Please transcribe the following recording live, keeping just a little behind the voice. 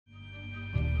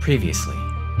Previously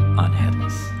on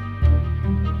Headless.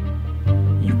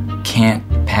 You can't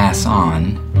pass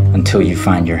on until you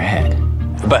find your head.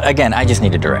 But again, I just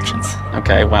needed directions.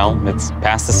 Okay, well, it's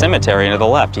past the cemetery and to the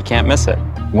left. You can't miss it.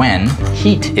 When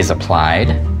heat is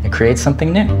applied, it creates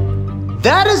something new.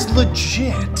 That is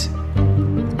legit.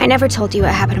 I never told you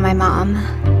what happened to my mom,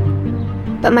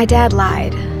 but my dad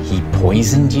lied. He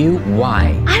poisoned you?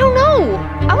 Why? I don't know.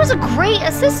 I was a great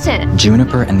assistant.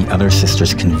 Juniper and the other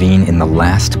sisters convene in the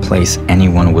last place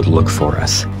anyone would look for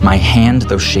us. My hand,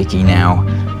 though shaky now,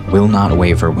 will not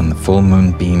waver when the full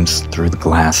moon beams through the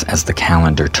glass as the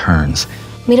calendar turns.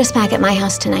 Meet us back at my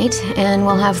house tonight, and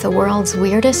we'll have the world's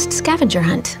weirdest scavenger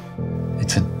hunt.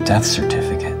 It's a death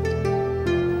certificate.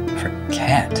 For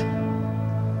Kat.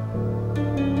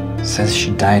 It says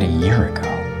she died a year ago.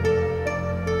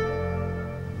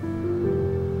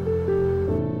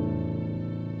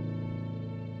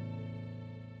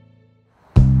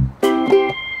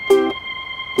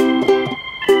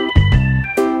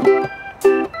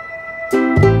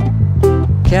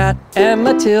 Kat and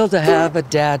Matilda have a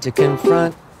dad to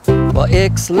confront, while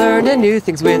Ix learning new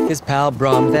things with his pal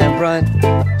Brom Van Brunt.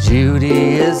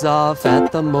 Judy is off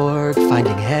at the morgue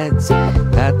finding heads.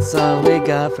 That's all we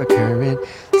got for current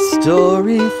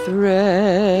story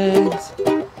threads.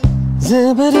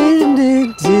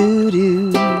 Zabba-dee-dee-doo-doo.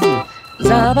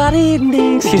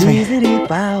 Excuse me. Zabba-dee-dee-doo-doo.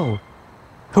 Wow.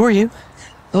 Who are you?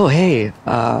 Oh, hey,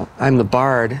 I'm the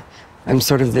bard. I'm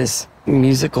sort of this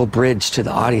musical bridge to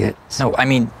the audience. No, I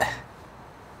mean,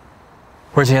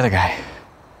 where's the other guy?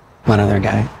 What other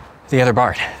guy? The other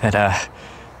bard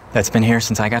that's been here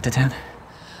since I got to town?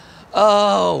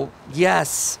 Oh,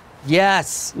 yes.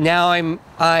 Now I'm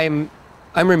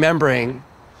remembering.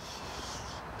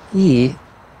 He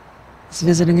is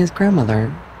visiting his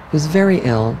grandmother, who's very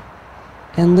ill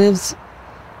and lives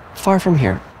far from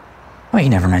here. Well, he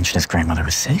never mentioned his grandmother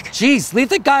was sick. Jeez, leave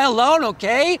the guy alone,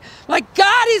 okay? My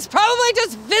God, he's probably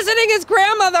just visiting his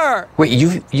grandmother. Wait,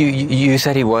 you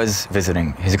said he was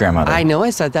visiting his grandmother. I know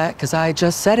I said that because I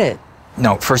just said it.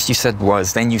 No, first you said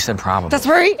was, then you said probably. That's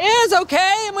where he is,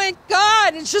 okay? Oh my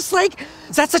God, it's just like,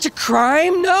 is that such a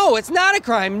crime? No, it's not a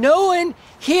crime. No one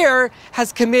here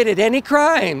has committed any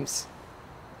crimes.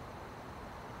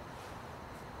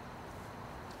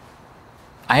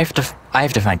 I have to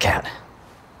find Kat.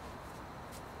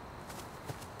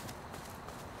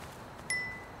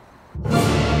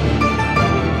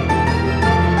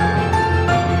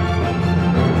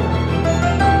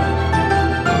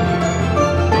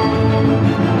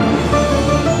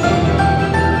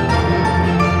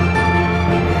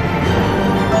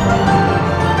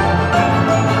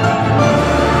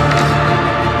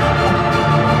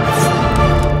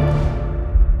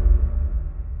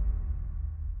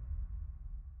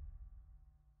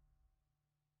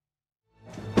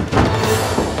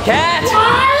 Kat!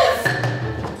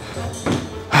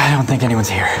 I don't think anyone's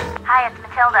here. Hi, it's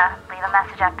Matilda. Leave a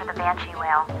message after the banshee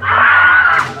wail.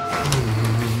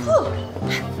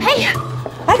 Hey,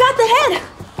 I got the head.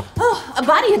 Oh, a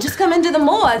body had just come into the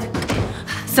morgue.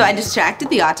 So I distracted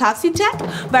the autopsy tech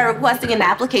by requesting an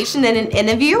application and an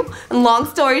interview. And long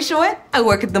story short, I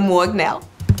work at the morgue now.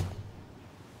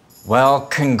 Well,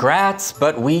 congrats,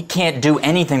 but we can't do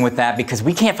anything with that because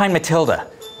we can't find Matilda.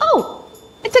 Oh,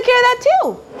 I took care of that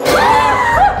too.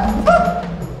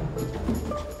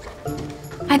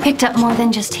 I picked up more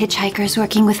than just hitchhikers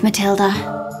working with Matilda.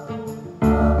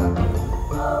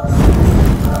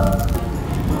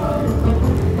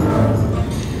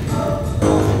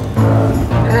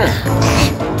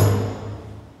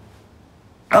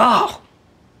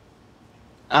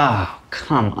 Oh,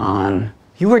 come on.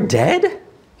 You were dead?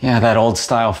 Yeah, that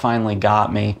Oldstyle finally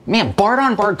got me. Man,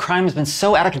 bard-on-bard crime has been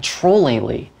so out of control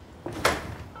lately.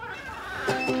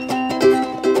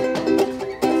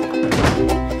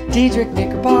 Diedrich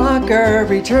Knickerbocker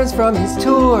returns from his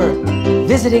tour,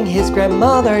 visiting his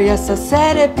grandmother. Yes, I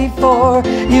said it before.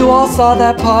 You all saw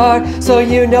that part, so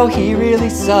you know he really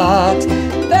sucks.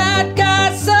 That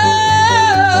guy sucks!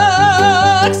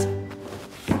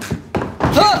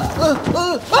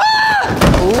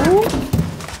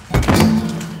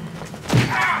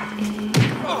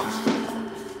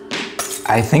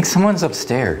 I think someone's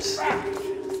upstairs.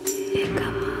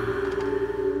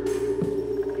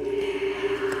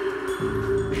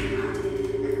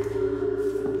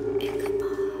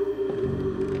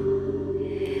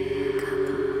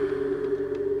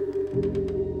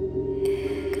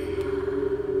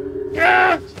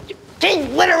 He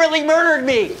literally murdered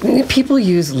me! People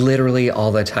use literally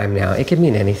all the time now. It could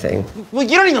mean anything. Well,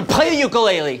 you don't even play the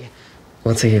ukulele.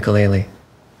 What's a ukulele?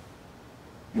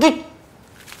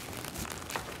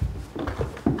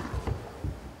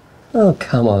 Oh,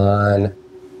 come on.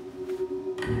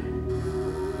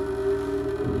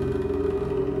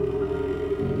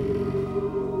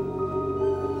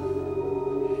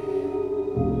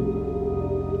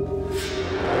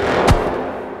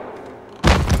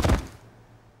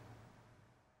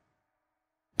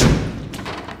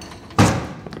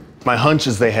 My hunch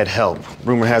is they had help.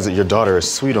 Rumor has it your daughter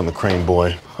is sweet on the Crane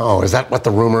boy. Oh, is that what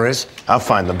the rumor is? I'll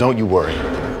find them, don't you worry.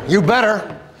 You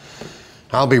better.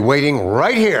 I'll be waiting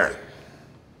right here.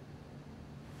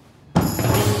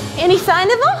 Any sign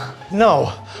of him?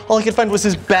 No. All I could find was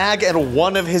his bag and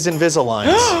one of his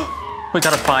Invisaligns. We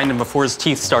gotta find him before his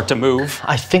teeth start to move.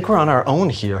 I think we're on our own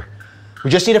here.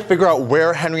 We just need to figure out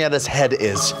where Henrietta's head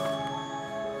is.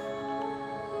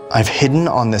 I've hidden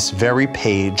on this very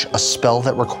page a spell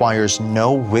that requires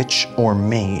no witch or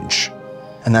mage.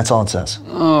 And that's all it says.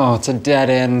 Oh, it's a dead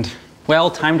end. Well,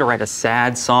 time to write a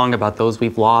sad song about those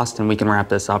we've lost, and we can wrap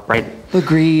this up, right?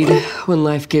 Agreed. When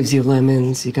life gives you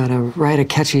lemons, you gotta write a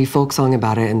catchy folk song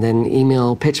about it and then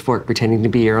email Pitchfork pretending to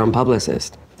be your own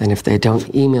publicist. Then if they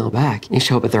don't email back, you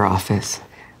show up at their office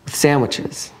with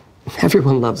sandwiches.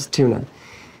 Everyone loves tuna.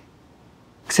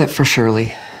 Except for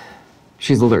Shirley.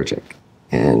 She's allergic,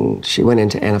 and she went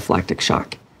into anaphylactic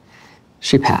shock.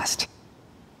 She passed.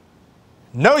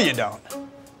 No, you don't.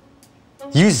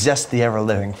 You zest the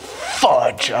ever-living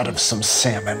fudge out of some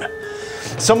salmon.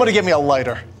 Somebody get me a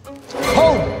lighter.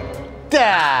 Oh,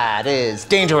 that is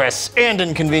dangerous and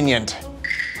inconvenient.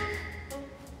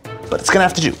 But it's gonna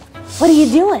have to do. What are you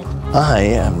doing? I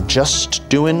am just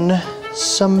doing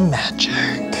some magic.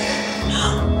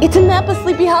 It's a map of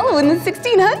Sleepy Hollow in the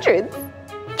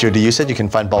 1600s. Judy, you said you can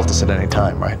find Baltus at any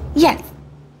time, right? Yes.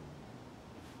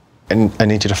 And I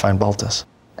need you to find Baltus.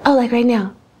 Oh, like right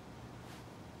now?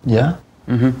 Yeah?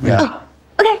 Mm-hmm. Yeah. Oh,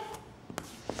 okay.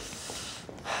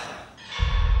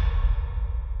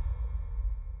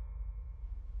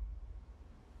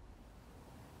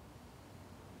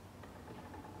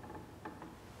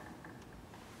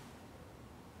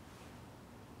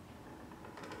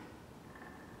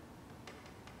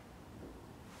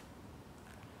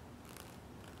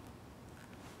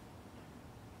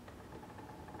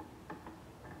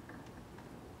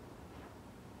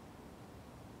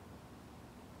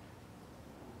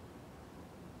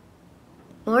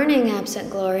 Morning, absent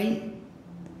glory.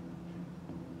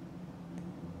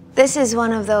 This is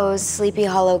one of those Sleepy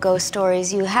Hollow ghost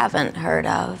stories you haven't heard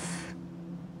of.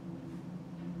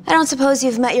 I don't suppose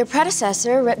you've met your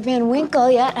predecessor, Rip Van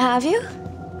Winkle, yet, have you?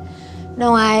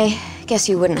 No, I guess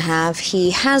you wouldn't have.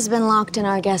 He has been locked in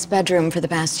our guest bedroom for the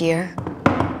past year.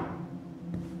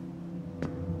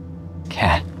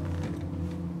 Cat,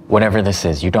 whatever this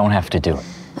is, you don't have to do it.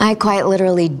 I quite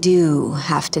literally do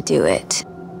have to do it,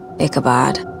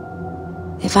 Ichabod.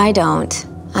 If I don't,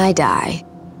 I die.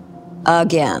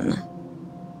 Again.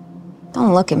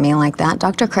 Don't look at me like that.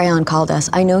 Dr. Crayon called us.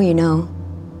 I know you know.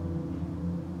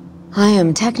 I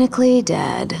am technically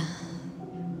dead.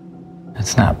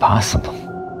 That's not possible.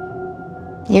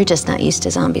 You're just not used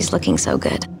to zombies looking so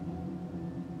good.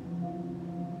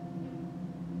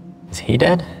 Is he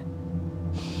dead?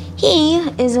 He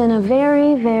is in a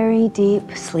very, very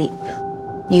deep sleep.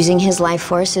 Using his life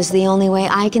force is the only way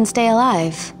I can stay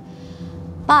alive.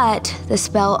 But the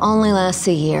spell only lasts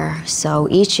a year, so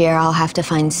each year I'll have to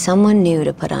find someone new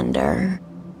to put under.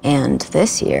 And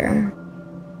this year,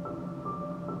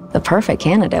 the perfect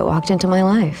candidate walked into my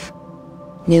life.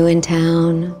 New in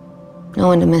town, no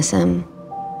one to miss him.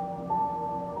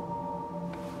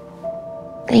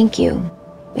 Thank you,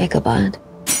 Ichabod.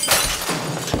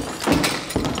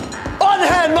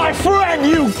 Unhand my friend,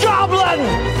 you goblin!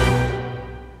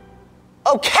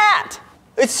 Oh, Cat!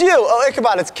 It's you! Oh,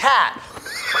 Ichabod, it's Cat.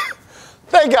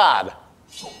 Thank God.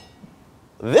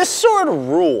 This sword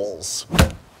rules.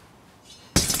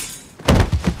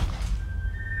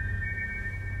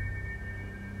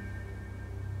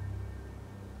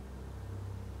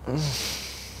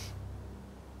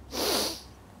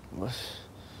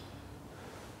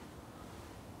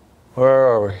 Where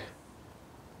are we?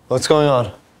 What's going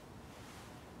on?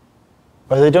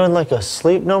 Are they doing like a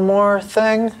sleep no more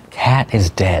thing? Cat is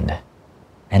dead,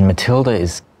 and Matilda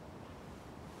is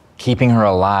keeping her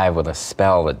alive with a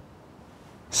spell that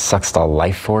sucks the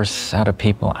life force out of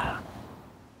people.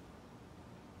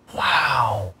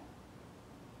 Wow.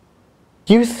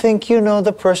 You think you know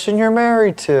the person you're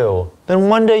married to. Then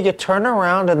one day you turn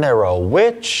around and they're a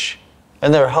witch,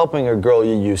 and they're helping a girl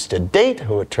you used to date,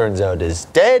 who it turns out is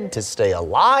dead, to stay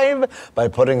alive by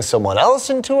putting someone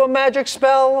else into a magic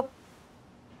spell.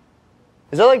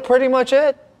 Is that like pretty much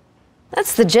it?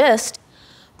 That's the gist.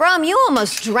 Brom, you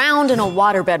almost drowned in a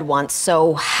waterbed once,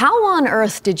 so how on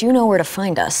earth did you know where to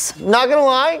find us? Not gonna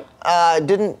lie, I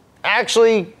didn't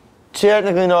actually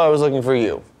technically know I was looking for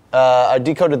you. I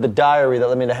decoded the diary that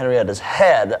led me to Henrietta's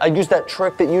head. I used that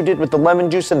trick that you did with the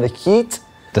lemon juice and the heat.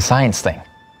 The science thing.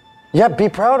 Yeah, be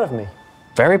proud of me.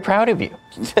 Very proud of you.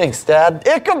 Thanks, Dad.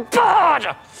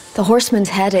 Ichabod! The Horseman's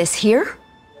head is here?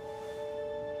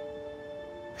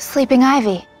 Sleeping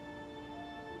ivy.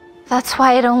 That's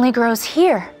why it only grows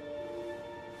here.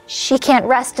 She can't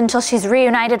rest until she's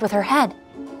reunited with her head.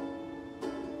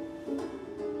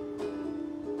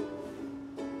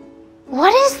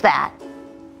 What is that?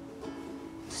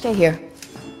 Stay here.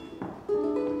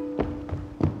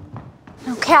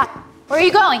 No, Cat, where are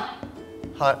you going?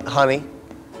 Honey,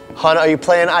 are you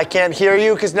playing I Can't Hear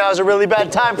You? Because now's a really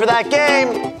bad time for that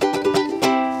game.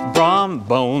 Brom,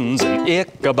 Bones, and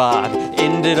Ichabod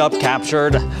ended up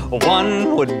captured.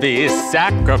 One would be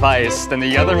sacrificed and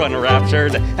the other one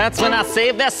raptured. That's when I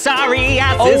saved their sorry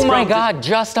asses. Oh my God,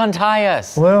 just untie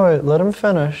us. Wait, let him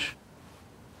finish.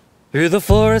 Through the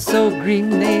forest so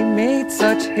green they made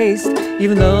such haste,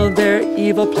 even though their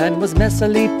evil plan was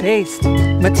messily paced.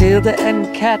 Matilda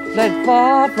and Cat fled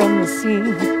far from the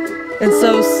scene, and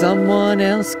so someone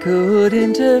else could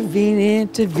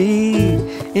intervene.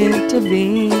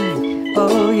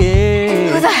 Oh yeah.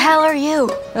 Who the hell are you?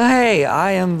 Hey,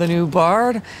 I am the new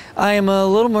bard. I am a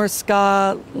little more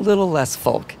ska, little less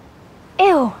folk.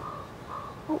 Ew.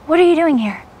 What are you doing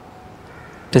here?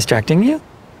 Distracting you?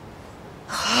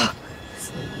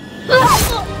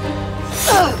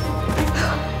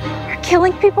 You're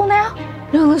killing people now?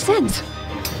 No loose ends.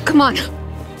 Come on.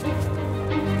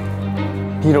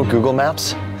 You know Google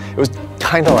Maps? It was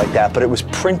kind of like that, but it was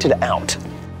printed out.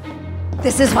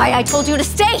 This is why I told you to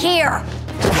stay here!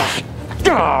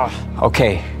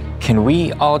 Okay, can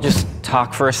we all just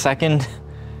talk for a second?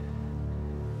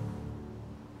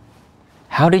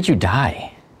 How did you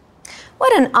die?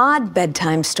 What an odd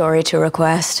bedtime story to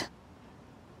request.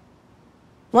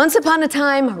 Once upon a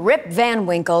time, Rip Van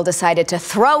Winkle decided to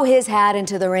throw his hat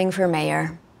into the ring for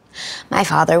mayor. My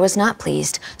father was not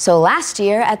pleased, so last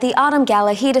year at the Autumn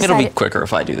Gala, he decided— It'll be quicker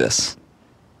if I do this.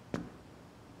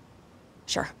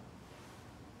 Sure.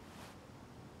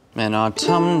 An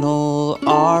autumnal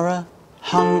aura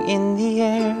hung in the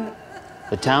air.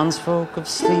 The townsfolk of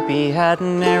Sleepy had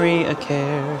nary a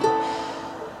care.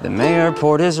 The mayor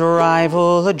poured his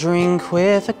rival a drink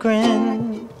with a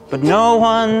grin, but no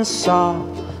one saw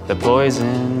the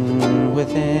poison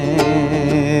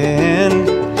within.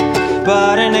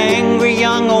 But an angry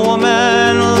young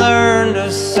woman learned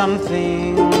of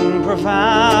something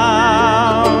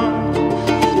profound,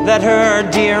 that her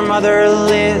dear mother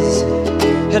Liz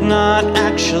had not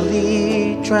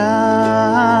actually drowned.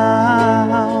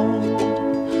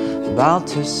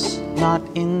 Baltus, not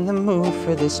in the mood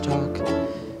for this talk,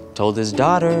 told his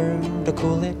daughter to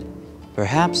cool it,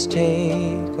 perhaps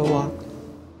take a walk.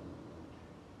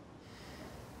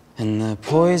 And the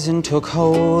poison took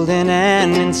hold in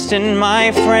an instant,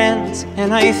 my friends,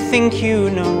 and I think you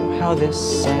know how this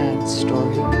sad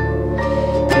story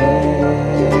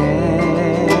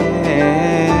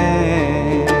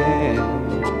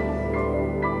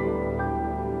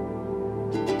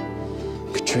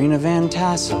Krystina Van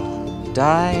Tassel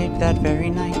died that very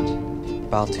night.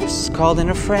 Baltus called in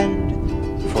a friend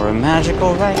for a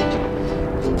magical rite.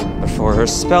 But for her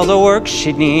spell to work,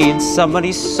 she'd need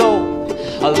somebody's soul.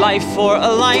 A life for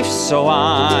a life, so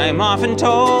I'm often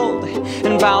told.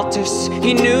 And Baltus,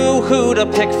 he knew who to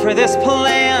pick for this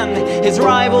plan. His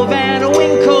rival Van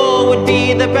Winkle would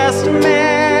be the best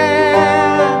man.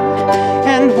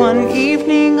 And one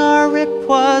evening our Rip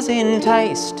was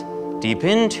enticed deep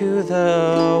into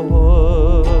the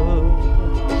wood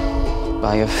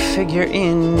by a figure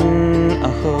in a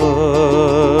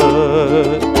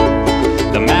hood.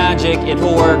 The magic, it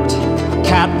worked.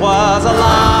 Cat was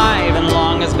alive, and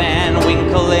long as Van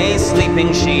Winkle lay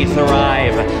sleeping, she'd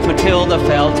thrive. Matilda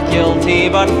felt guilty,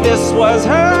 but this was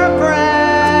her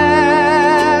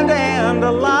brand, and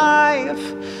a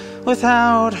life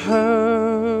without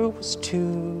her was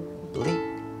too bleak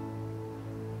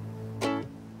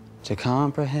to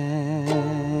comprehend.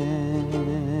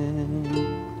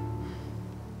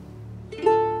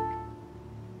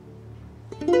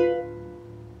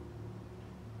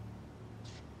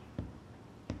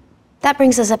 That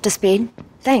brings us up to speed.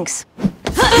 Thanks.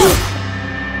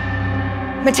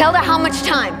 Matilda, how much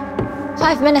time?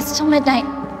 5 minutes till midnight.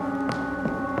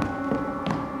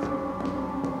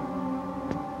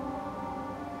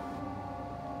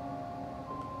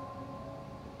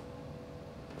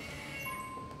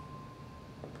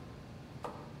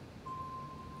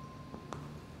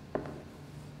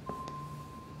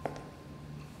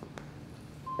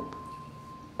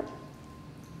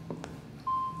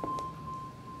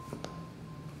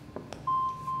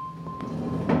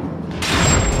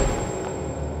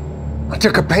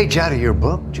 took a page out of your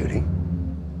book, Judy.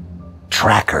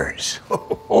 Trackers.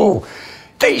 Oh,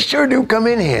 they sure do come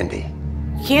in handy.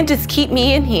 You can't just keep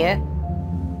me in here.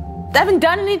 I haven't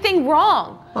done anything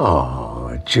wrong.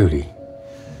 Oh, Judy.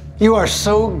 You are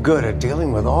so good at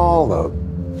dealing with all the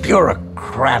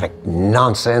bureaucratic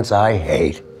nonsense I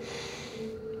hate.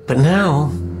 But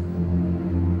now,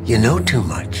 you know too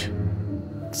much.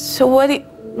 So what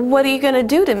are you gonna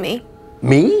do to me?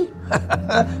 Me?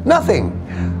 Nothing.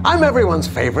 I'm everyone's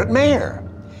favorite mayor.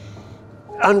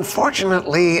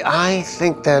 Unfortunately, I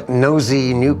think that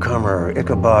nosy newcomer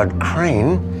Ichabod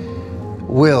Crane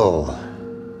will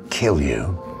kill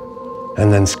you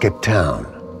and then skip town.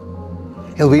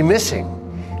 He'll be missing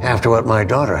after what my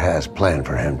daughter has planned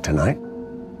for him tonight.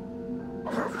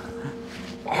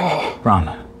 Brom,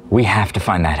 we have to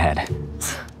find that head.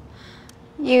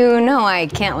 You know I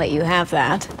can't let you have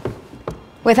that.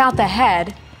 Without the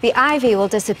head, the ivy will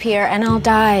disappear and I'll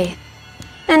die.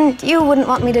 And you wouldn't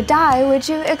want me to die, would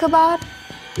you, Ichabod?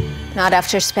 Not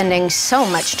after spending so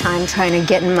much time trying to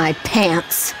get in my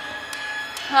pants.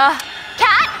 Cat?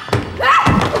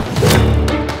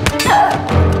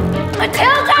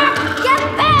 Matilda! Get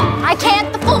back! I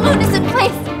can't. The full moon is in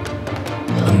place.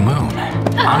 The moon.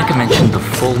 Monica mentioned the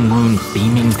full moon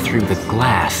beaming through the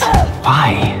glass.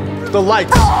 Why? The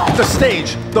lights, the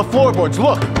stage, the floorboards,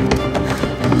 look!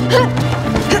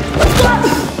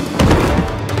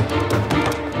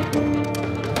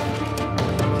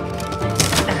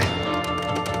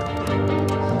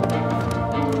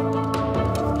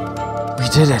 We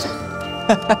did it.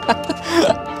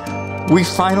 We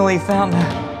finally found the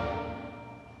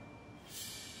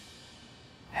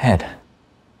head.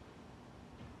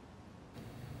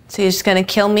 So you're just gonna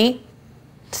kill me?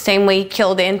 The same way you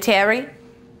killed Aunt Terry?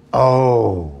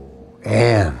 Oh,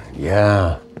 Anne,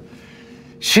 yeah.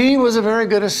 She was a very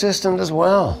good assistant as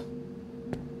well.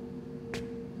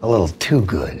 A little too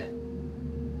good.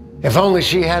 If only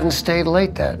she hadn't stayed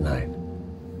late that night.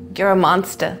 You're a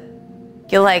monster.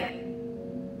 You're like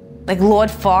Lord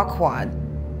Farquaad,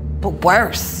 but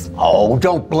worse. Oh,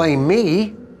 don't blame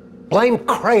me. Blame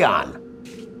Crayon.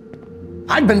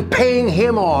 I've been paying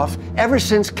him off ever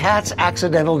since Kat's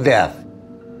accidental death.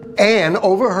 Anne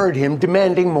overheard him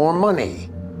demanding more money.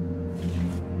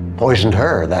 Poisoned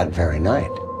her that very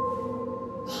night.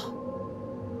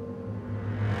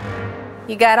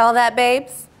 You got all that,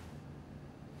 babes?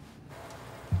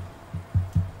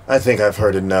 I think I've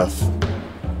heard enough.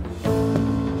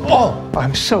 Oh,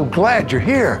 I'm so glad you're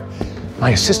here.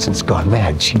 My assistant's gone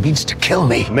mad. She needs to kill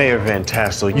me. Mayor Van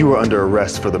Tassel, you were under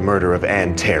arrest for the murder of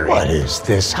Ann Terry. What is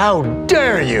this? How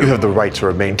dare you? You have the right to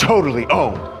remain totally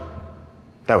owned.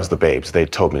 That was the babes. They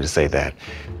told me to say that.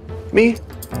 Me?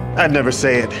 I'd never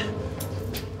say it.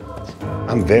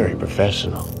 I'm very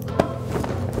professional.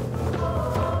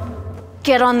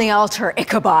 Get on the altar,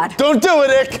 Ichabod. Don't do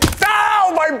it, Ick!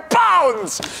 Ow, my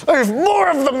bounds! I have more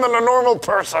of them than a normal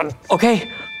person.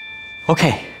 Okay.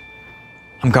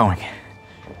 I'm going.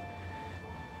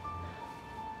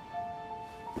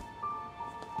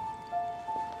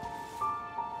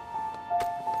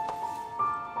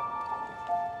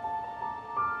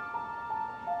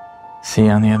 See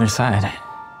you on the other side.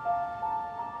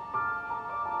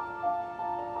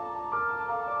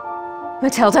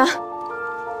 Matilda,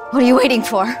 what are you waiting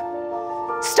for?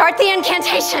 Start the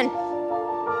incantation!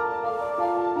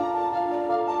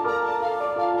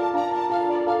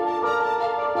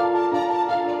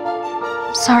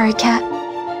 Sorry, Cat.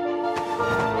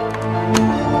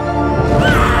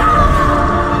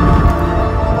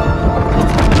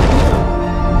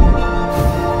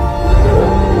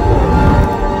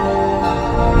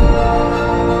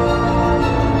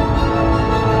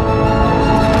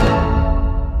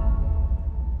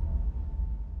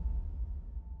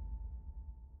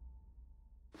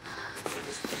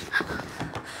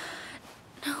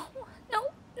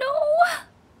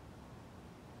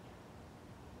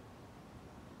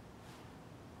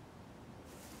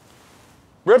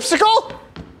 Ripsicle?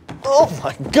 Oh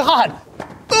my God!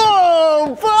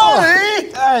 Oh,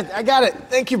 buddy! All right, I got it.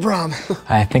 Thank you, Brom.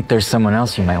 I think there's someone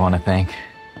else you might want to thank.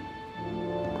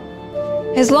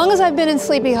 As long as I've been in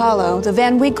Sleepy Hollow, the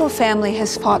Van Winkle family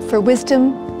has fought for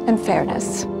wisdom and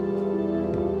fairness.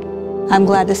 I'm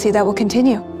glad to see that will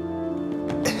continue.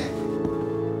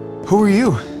 Who are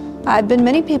you? I've been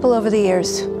many people over the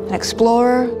years. An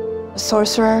explorer, a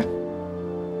sorcerer,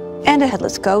 and a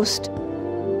headless ghost.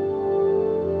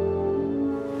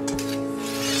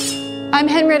 I'm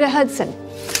Henrietta Hudson.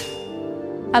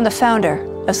 I'm the founder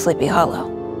of Sleepy Hollow.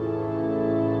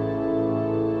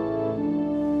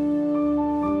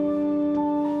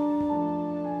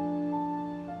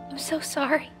 I'm so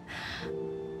sorry.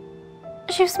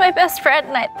 She was my best friend,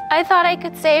 and I thought I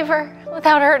could save her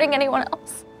without hurting anyone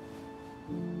else.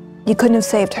 You couldn't have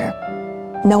saved her.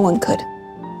 No one could.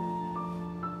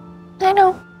 I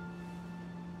know.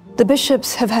 The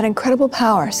bishops have had incredible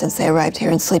power since they arrived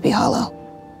here in Sleepy Hollow.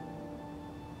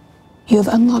 You have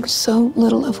unlocked so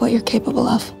little of what you're capable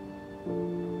of.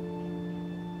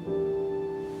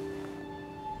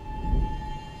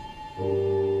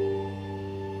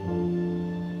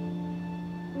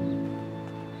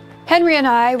 Henry and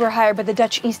I were hired by the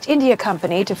Dutch East India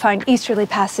Company to find easterly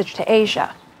passage to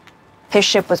Asia. His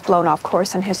ship was blown off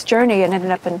course on his journey and ended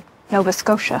up in Nova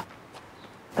Scotia.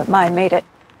 But mine made it.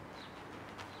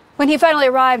 When he finally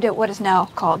arrived at what is now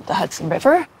called the Hudson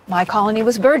River, my colony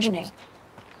was burgeoning,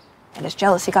 and his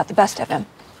jealousy got the best of him.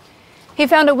 He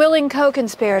found a willing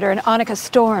co-conspirator in Annika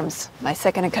Storms, my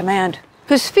second-in-command,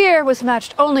 whose fear was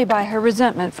matched only by her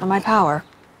resentment for my power.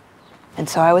 And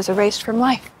so I was erased from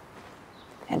life.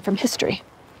 And from history.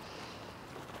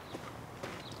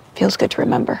 Feels good to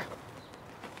remember.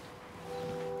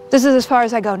 This is as far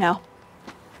as I go now.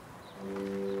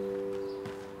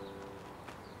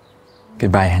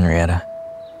 Goodbye, Henrietta.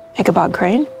 Ichabod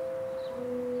Crane?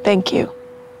 Thank you.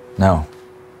 No.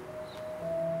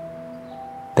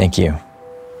 Thank you.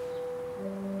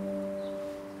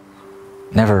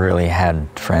 Never really had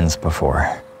friends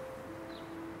before.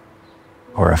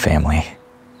 Or a family.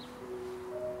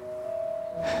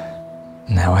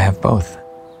 Now I have both.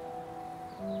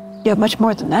 You have much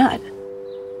more than that.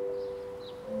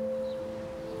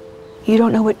 You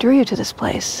don't know what drew you to this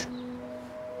place.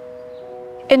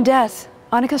 In death,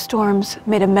 Annika Storms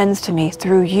made amends to me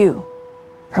through you,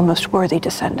 her most worthy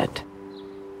descendant.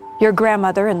 Your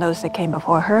grandmother and those that came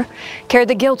before her carried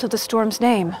the guilt of the Storm's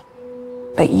name.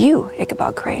 But you,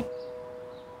 Ichabod Crane,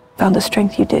 found the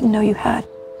strength you didn't know you had.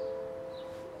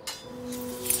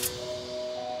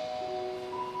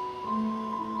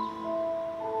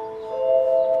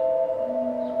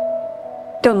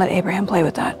 Don't let Abraham play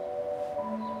with that.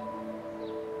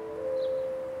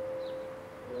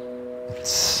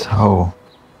 It's so...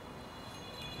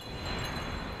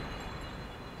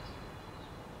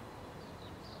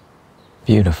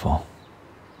 beautiful.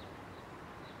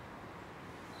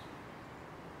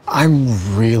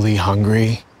 I'm really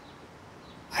hungry.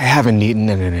 I haven't eaten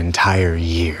in an entire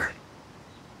year.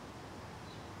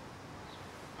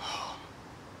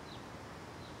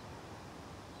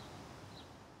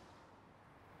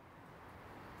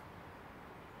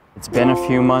 It's been a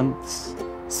few months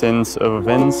since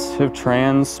events have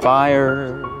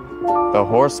transpired. The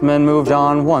Horseman moved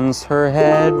on once her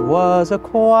head was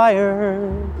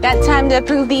acquired. Got time to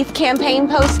approve these campaign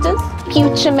posters,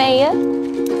 future mayor?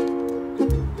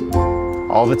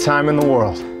 All the time in the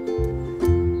world.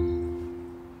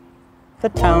 The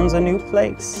town's a new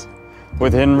place,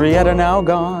 with Henrietta now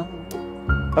gone.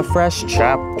 A fresh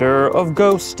chapter of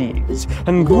ghosties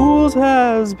and ghouls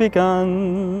has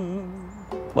begun.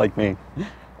 Like me,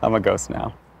 I'm a ghost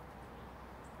now.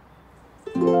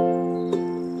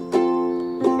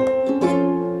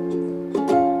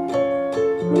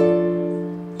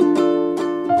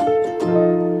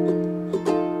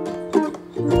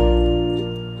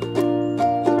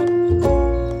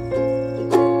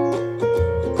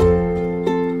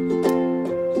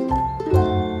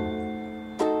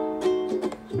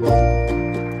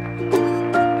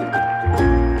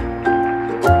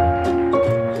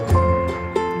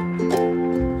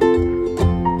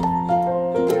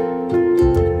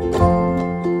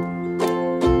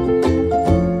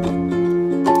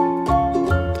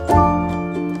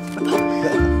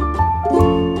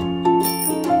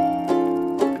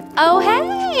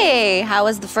 How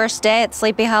was the first day at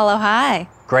Sleepy Hollow High?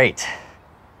 Great.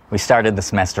 We started the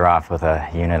semester off with a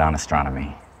unit on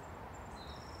astronomy.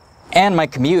 And my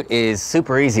commute is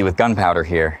super easy with gunpowder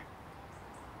here.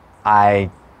 I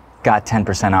got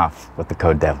 10% off with the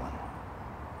code Devlin.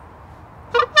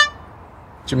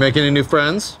 Did you make any new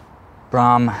friends?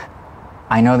 Brom,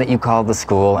 I know that you called the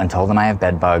school and told them I have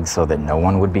bed bugs so that no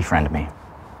one would befriend me.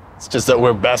 It's just that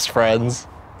we're best friends.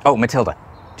 Oh, Matilda,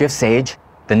 do you have sage?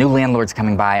 The new landlord's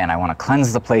coming by and I want to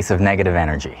cleanse the place of negative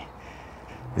energy.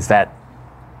 Is that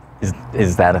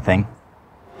a thing?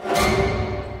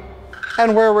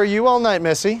 And where were you all night,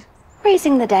 Missy?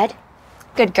 Raising the dead.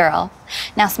 Good girl.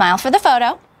 Now smile for the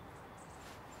photo.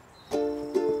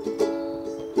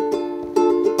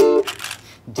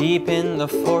 Deep in the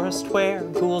forest where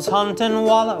ghouls hunt and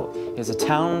wallow is a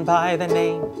town by the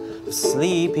name of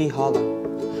Sleepy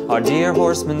Hollow. Our dear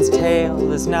horseman's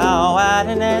tale is now at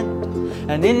an end,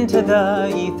 and into the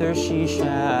ether she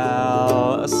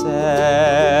shall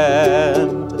ascend.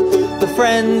 The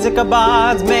friends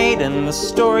Ichabod's made and the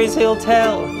stories he'll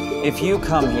tell If you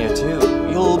come here too,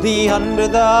 you'll be under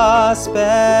the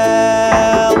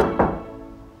spell.